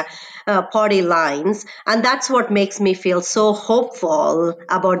over party lines. And that's what makes me feel so hopeful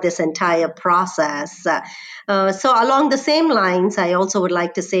about this entire process. So along the same lines, I also would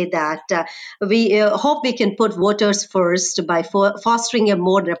like to say that we hope we can put voters first by fostering a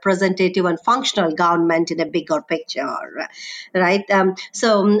more representative and functional government in a bigger picture, right?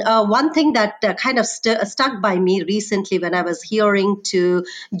 One thing that kind of stuck by me recently when I was hearing to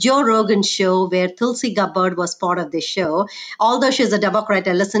Joe Rogan's show where Tulsi Gabbard was part of the show. Although she's a Democrat,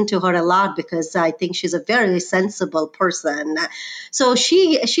 I listen to her a lot because I think she's a very sensible person. So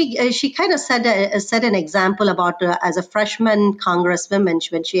she kind of said an example about as a freshman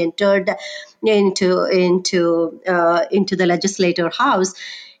congresswoman when she entered into the legislature house.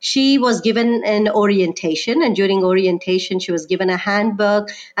 She was given an orientation, and during orientation, she was given a handbook.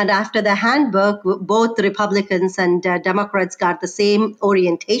 And after the handbook, both Republicans and Democrats got the same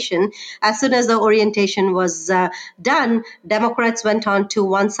orientation. As soon as the orientation was done, Democrats went on to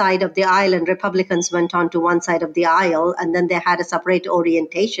one side of the aisle and Republicans went on to one side of the aisle. And then they had a separate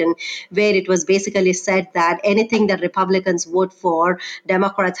orientation where it was basically said that anything that Republicans vote for,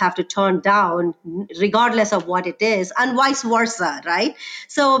 Democrats have to turn down, regardless of what it is, and vice versa, right?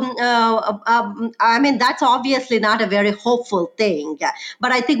 So, I mean, that's obviously not a very hopeful thing.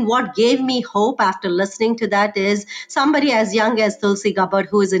 But I think what gave me hope after listening to that is somebody as young as Tulsi Gabbard,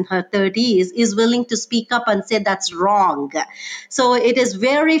 who is in her 30s, is willing to speak up and say that's wrong. So it is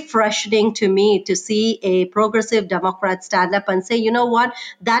very freshening to me to see a progressive Democrat stand up and say, you know what,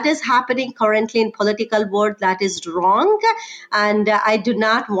 that is happening currently in political world, that is wrong. And I do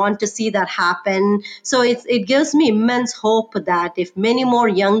not want to see that happen. So it gives me immense hope that if many more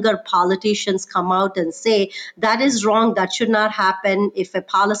younger politicians come out and say that is wrong, that should not happen, if a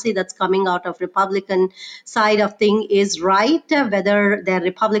policy that's coming out of Republican side of thing is right, whether they're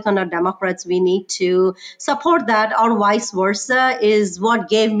Republican or Democrats, we need to support that, or vice versa, is what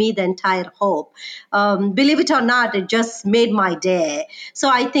gave me the entire hope. Believe it or not, it just made my day. So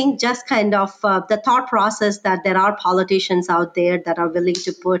I think just kind of the thought process that there are politicians out there that are willing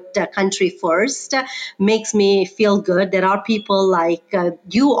to put country first makes me feel good. There are people like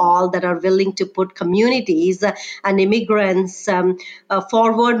you all that are willing to put communities and immigrants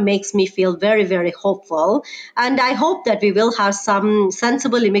forward, makes me feel very, very hopeful. And I hope that we will have some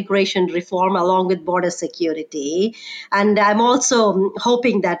sensible immigration reform along with border security. And I'm also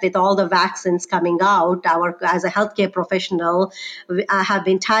hoping that with all the vaccines coming out, as a healthcare professional, I have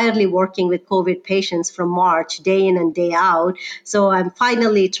been tirelessly working with COVID patients from March, day in and day out. So I'm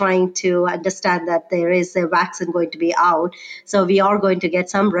finally trying to understand that there is a vaccine going to be out. So we are going to get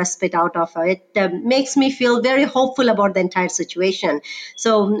some respite out of it. Makes me feel very hopeful about the entire situation.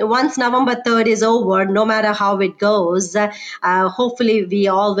 So once November 3rd is over, no matter how it goes, hopefully we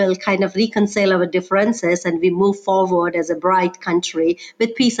all will kind of reconcile our differences and we move forward as a bright country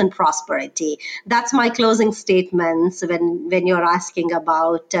with peace and prosperity. That's my closing statements when you're asking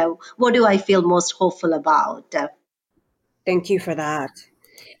about what do I feel most hopeful about. Thank you for that.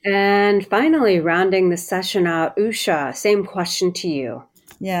 And finally, rounding the session out, Usha, same question to you.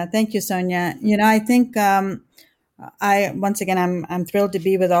 Yeah, thank you, Sonia. I think I'm thrilled to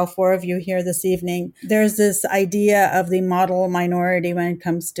be with all four of you here this evening. There's this idea of the model minority when it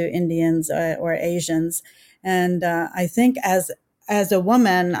comes to Indians or Asians, and I think as a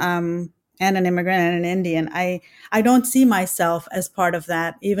woman and an immigrant and an Indian, I don't see myself as part of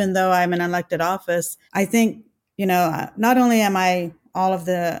that, even though I'm in an elected office. I think not only am I all of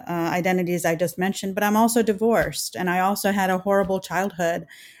the identities I just mentioned, but I'm also divorced, and I also had a horrible childhood,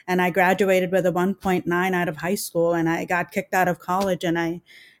 and I graduated with a 1.9 out of high school, and I got kicked out of college, and I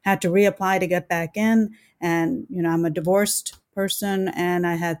had to reapply to get back in. And I'm a divorced person, and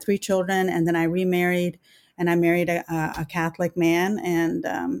I had 3 children, and then I remarried, and I married a Catholic man,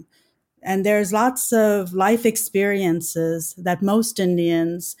 and there's lots of life experiences that most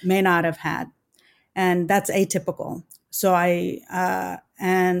Indians may not have had, and that's atypical. So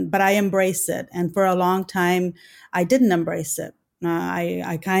but I embrace it. And for a long time, I didn't embrace it.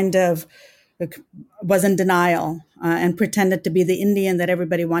 I kind of was in denial and pretended to be the Indian that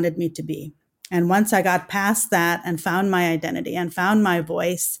everybody wanted me to be. And once I got past that and found my identity and found my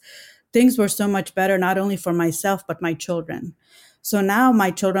voice, things were so much better, not only for myself, but my children. So now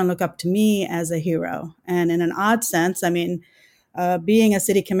my children look up to me as a hero. And in an odd sense, I mean, being a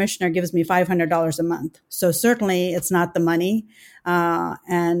city commissioner gives me $500 a month. So certainly it's not the money. I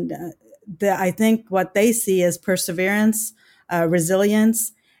think what they see is perseverance,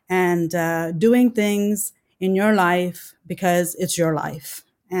 resilience, and doing things in your life because it's your life.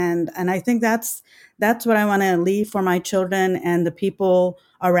 And I think that's what I want to leave for my children and the people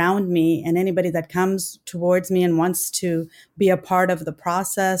around me and anybody that comes towards me and wants to be a part of the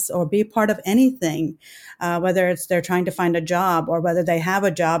process or be part of anything, whether it's they're trying to find a job or whether they have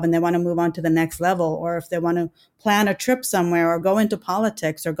a job and they want to move on to the next level, or if they want to plan a trip somewhere or go into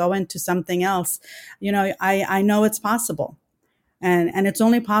politics or go into something else. I know it's possible. And it's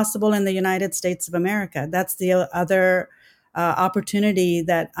only possible in the United States of America. That's the other opportunity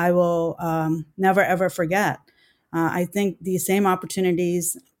that I will never, ever forget. I think the same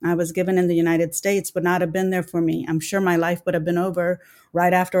opportunities I was given in the United States would not have been there for me. I'm sure my life would have been over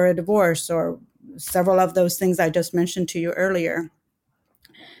right after a divorce or several of those things I just mentioned to you earlier.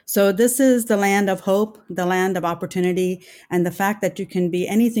 So this is the land of hope, the land of opportunity, and the fact that you can be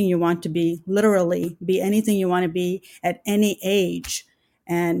anything you want to be, literally be anything you want to be at any age.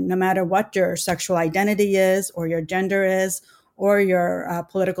 And no matter what your sexual identity is, or your gender is, or your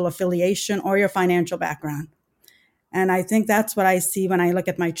political affiliation, or your financial background. And I think that's what I see when I look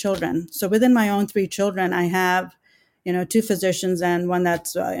at my children. So within my own 3 children, I have, 2 physicians and one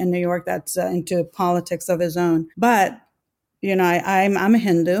that's in New York that's into politics of his own. But I'm a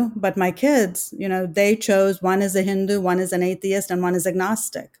Hindu, but my kids, they chose, one is a Hindu, one is an atheist, and one is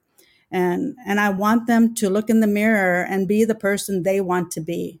agnostic. And I want them to look in the mirror and be the person they want to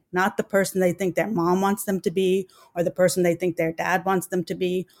be, not the person they think their mom wants them to be, or the person they think their dad wants them to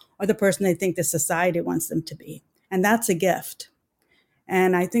be, or the person they think the society wants them to be. And that's a gift.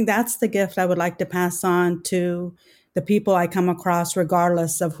 And I think that's the gift I would like to pass on to the people I come across,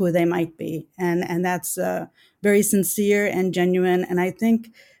 regardless of who they might be. And that's very sincere and genuine. And I think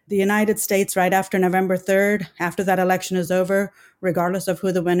the United States, right after November 3rd, after that election is over, regardless of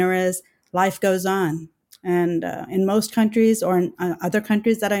who the winner is, life goes on. And in most countries, or in other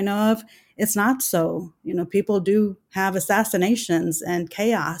countries that I know of, it's not so. People do have assassinations, and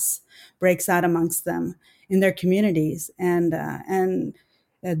chaos breaks out amongst them in their communities. And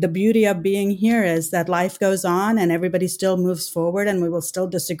the beauty of being here is that life goes on and everybody still moves forward, and we will still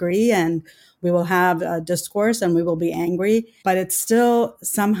disagree, and we will have a discourse, and we will be angry, but it's still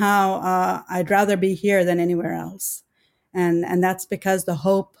somehow, I'd rather be here than anywhere else. And that's because the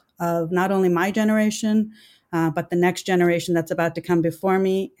hope of not only my generation, but the next generation that's about to come before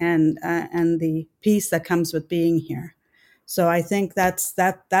me, and the peace that comes with being here. So I think that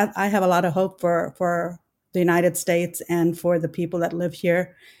I have a lot of hope for the United States and for the people that live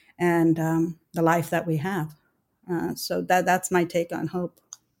here, and the life that we have. So that's my take on hope.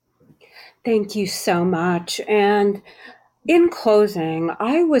 Thank you so much. And in closing,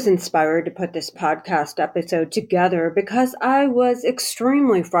 I was inspired to put this podcast episode together because I was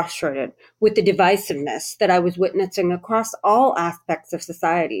extremely frustrated with the divisiveness that I was witnessing across all aspects of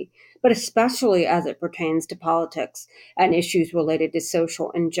society, but especially as it pertains to politics and issues related to social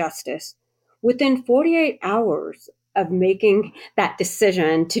injustice. Within 48 hours of making that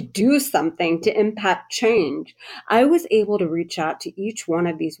decision to do something to impact change, I was able to reach out to each one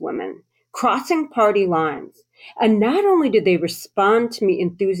of these women, crossing party lines. And not only did they respond to me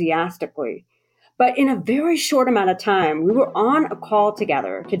enthusiastically, but in a very short amount of time, we were on a call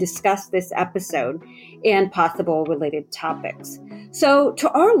together to discuss this episode and possible related topics. So to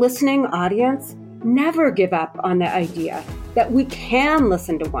our listening audience, never give up on the idea that we can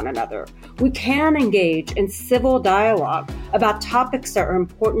listen to one another. We can engage in civil dialogue about topics that are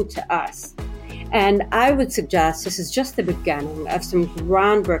important to us. And I would suggest this is just the beginning of some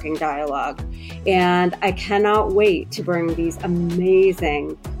groundbreaking dialogue. And I cannot wait to bring these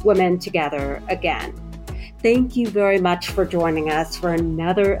amazing women together again. Thank you very much for joining us for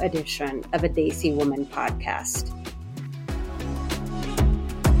another edition of a Desi Woman podcast.